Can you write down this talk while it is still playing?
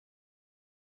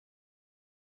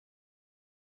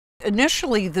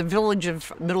Initially, the village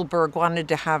of Middleburg wanted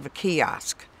to have a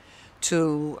kiosk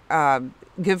to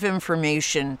give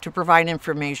information, to provide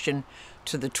information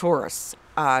to the tourists.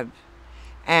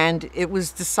 And it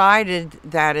was decided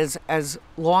that as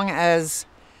long as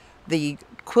the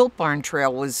Quilt Barn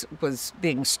Trail was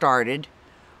being started,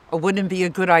 it wouldn't be a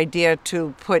good idea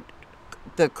to put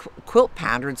the quilt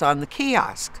patterns on the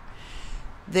kiosk.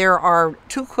 There are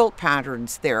two quilt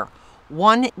patterns there.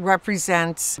 One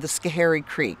represents the Schoharie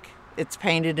Creek. It's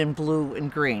painted in blue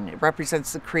and green. It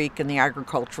represents the creek and the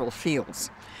agricultural fields.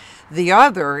 The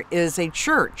other is a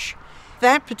church.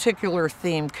 That particular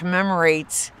theme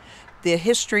commemorates the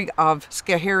history of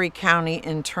Schoharie County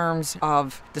in terms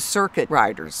of the circuit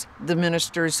riders, the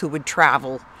ministers who would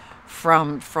travel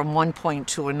from one point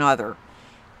to another.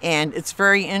 And it's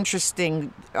very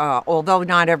interesting, although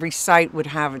not every site would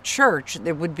have a church,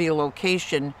 there would be a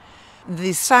location.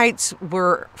 The sites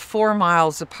were 4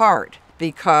 miles apart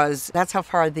because that's how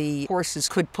far the horses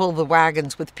could pull the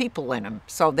wagons with people in them.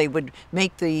 So they would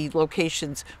make the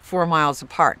locations 4 miles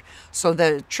apart. So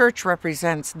the church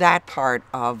represents that part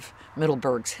of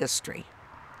Middleburg's history.